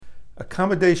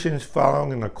Accommodations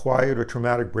following an acquired or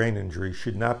traumatic brain injury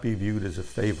should not be viewed as a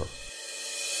favor.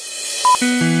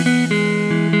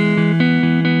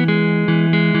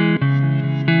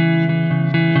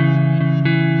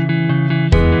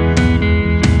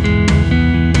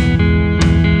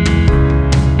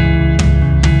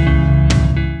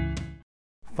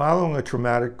 Following a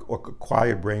traumatic or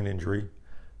acquired brain injury,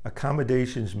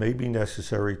 accommodations may be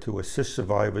necessary to assist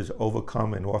survivors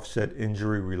overcome and offset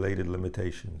injury-related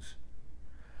limitations.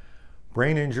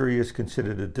 Brain injury is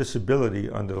considered a disability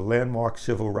under the landmark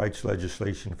civil rights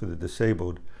legislation for the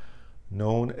disabled,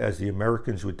 known as the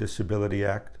Americans with Disability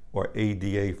Act, or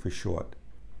ADA for short.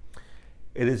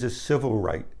 It is a civil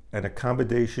right, and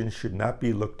accommodations should not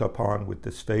be looked upon with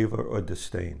disfavor or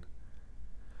disdain.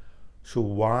 So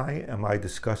why am I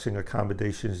discussing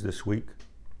accommodations this week?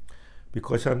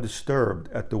 Because I'm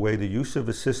disturbed at the way the use of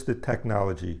assisted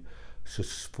technology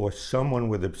for someone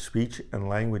with a speech and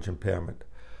language impairment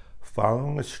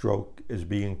following a stroke is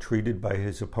being treated by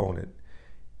his opponent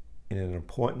in an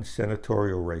important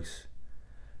senatorial race,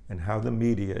 and how the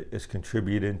media is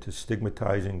contributing to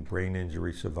stigmatizing brain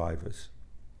injury survivors.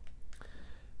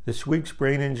 This week's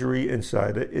Brain Injury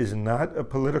Insider is not a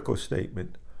political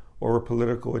statement or a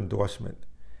political endorsement.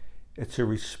 It's a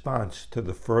response to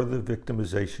the further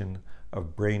victimization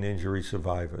of brain injury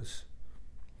survivors.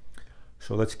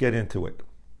 So let's get into it.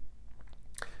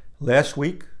 Last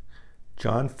week,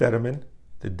 John Fetterman,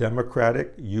 the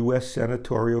Democratic U.S.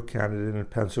 senatorial candidate in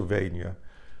Pennsylvania,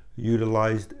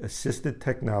 utilized assisted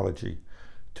technology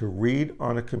to read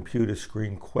on a computer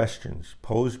screen questions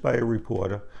posed by a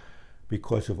reporter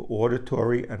because of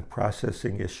auditory and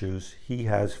processing issues he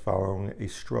has following a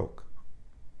stroke.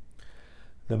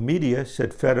 The media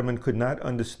said Fetterman could not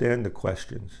understand the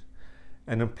questions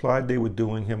and implied they were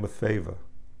doing him a favor.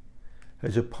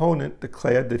 His opponent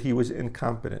declared that he was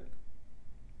incompetent.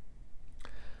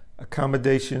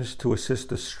 Accommodations to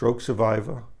assist a stroke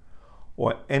survivor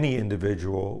or any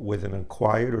individual with an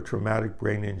acquired or traumatic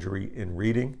brain injury in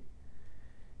reading,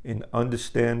 in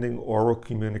understanding oral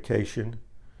communication,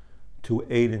 to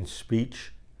aid in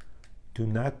speech, do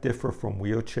not differ from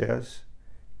wheelchairs,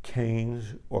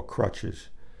 canes, or crutches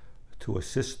to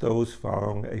assist those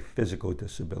following a physical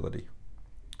disability.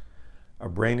 A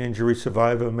brain injury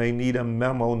survivor may need a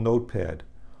memo notepad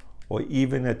or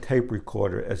even a tape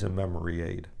recorder as a memory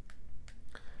aid.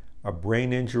 A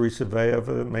brain injury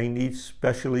survivor may need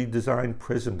specially designed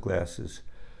prism glasses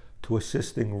to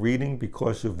assist in reading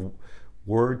because of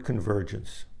word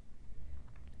convergence.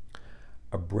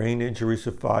 A brain injury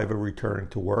survivor returning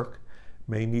to work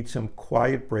may need some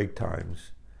quiet break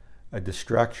times, a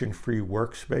distraction-free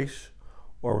workspace,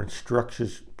 or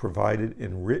instructions provided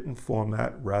in written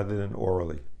format rather than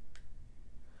orally.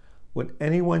 Would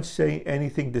anyone say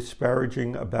anything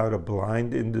disparaging about a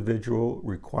blind individual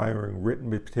requiring written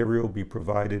material be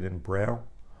provided in Braille,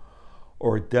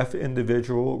 or a deaf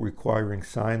individual requiring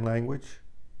sign language?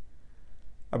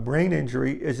 A brain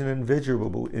injury is an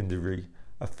invisible injury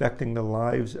affecting the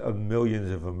lives of millions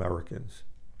of Americans,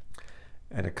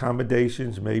 and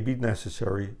accommodations may be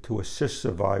necessary to assist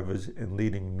survivors in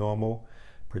leading normal,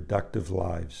 productive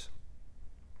lives.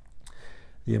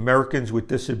 The Americans with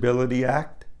Disability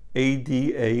Act,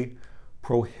 ADA,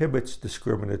 prohibits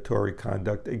discriminatory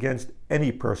conduct against any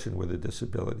person with a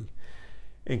disability,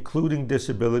 including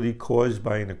disability caused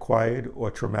by an acquired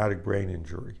or traumatic brain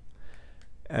injury,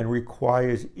 and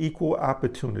requires equal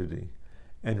opportunity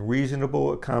and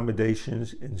reasonable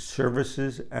accommodations in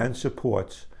services and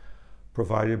supports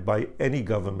provided by any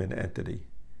government entity,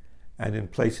 and in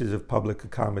places of public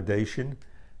accommodation,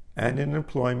 and in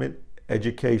employment,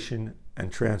 education,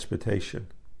 and transportation.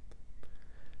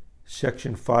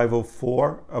 Section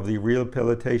 504 of the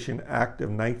Rehabilitation Act of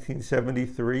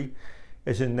 1973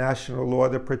 is a national law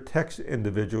that protects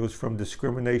individuals from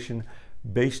discrimination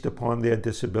based upon their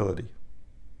disability.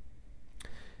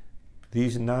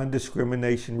 These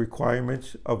non-discrimination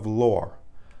requirements of law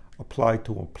apply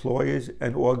to employers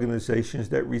and organizations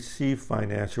that receive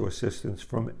financial assistance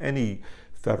from any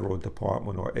federal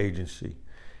department or agency,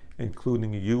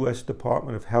 including the U.S.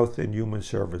 Department of Health and Human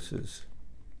Services.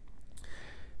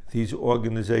 These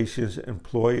organizations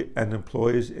and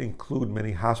employers include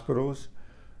many hospitals,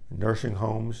 nursing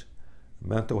homes,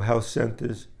 mental health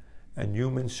centers, and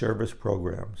human service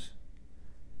programs.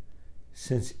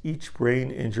 Since each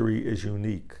brain injury is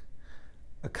unique,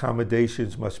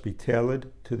 accommodations must be tailored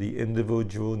to the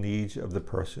individual needs of the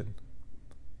person.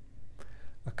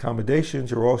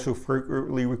 Accommodations are also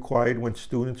frequently required when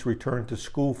students return to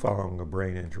school following a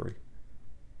brain injury.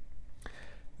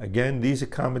 Again, these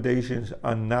accommodations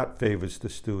are not favors to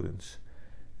students.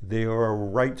 There are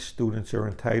rights students are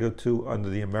entitled to under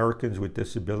the Americans with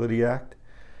Disability Act,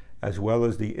 as well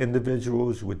as the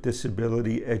Individuals with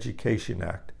Disability Education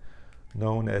Act,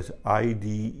 known as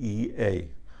IDEA,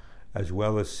 as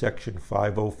well as Section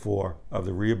 504 of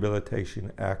the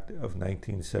Rehabilitation Act of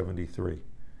 1973.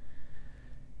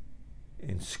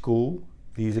 In school,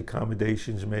 these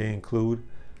accommodations may include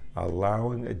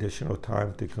allowing additional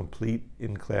time to complete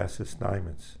in-class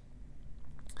assignments,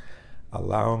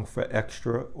 allowing for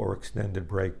extra or extended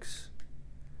breaks,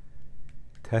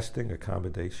 testing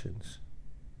accommodations,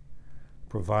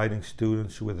 providing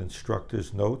students with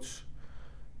instructors' notes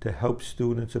to help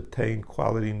students obtain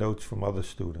quality notes from other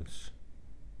students,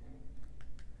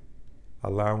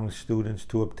 allowing students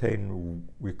to obtain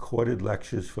recorded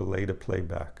lectures for later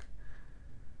playback,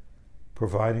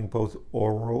 providing both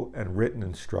oral and written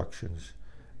instructions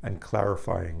and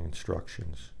clarifying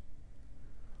instructions.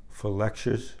 For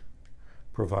lectures,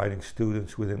 providing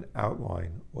students with an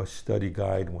outline or study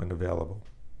guide when available.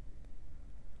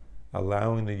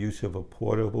 Allowing the use of a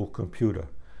portable computer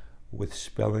with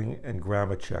spelling and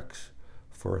grammar checks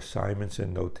for assignments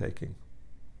and note-taking.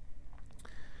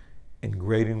 In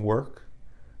grading work,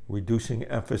 reducing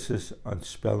emphasis on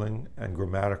spelling and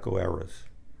grammatical errors.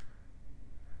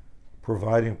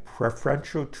 Providing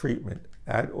preferential treatment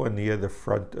at or near the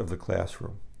front of the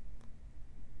classroom.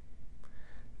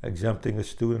 Exempting a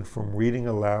student from reading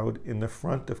aloud in the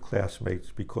front of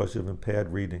classmates because of impaired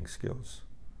reading skills.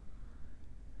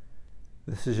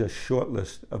 This is a short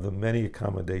list of the many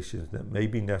accommodations that may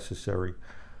be necessary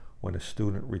when a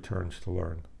student returns to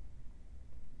learn.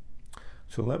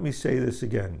 So let me say this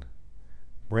again.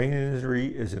 Brain injury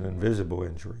is an invisible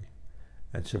injury,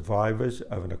 and survivors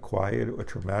of an acquired or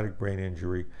traumatic brain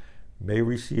injury may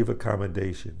receive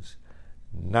accommodations,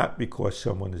 not because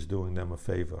someone is doing them a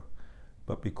favor,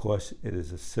 but because it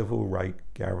is a civil right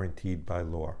guaranteed by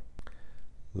law.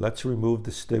 Let's remove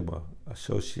the stigma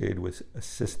associated with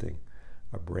assisting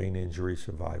a brain injury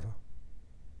survivor.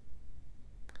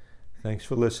 Thanks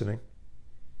for listening,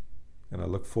 and I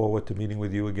look forward to meeting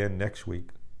with you again next week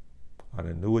on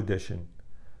a new edition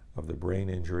of the Brain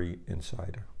Injury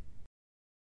Insider.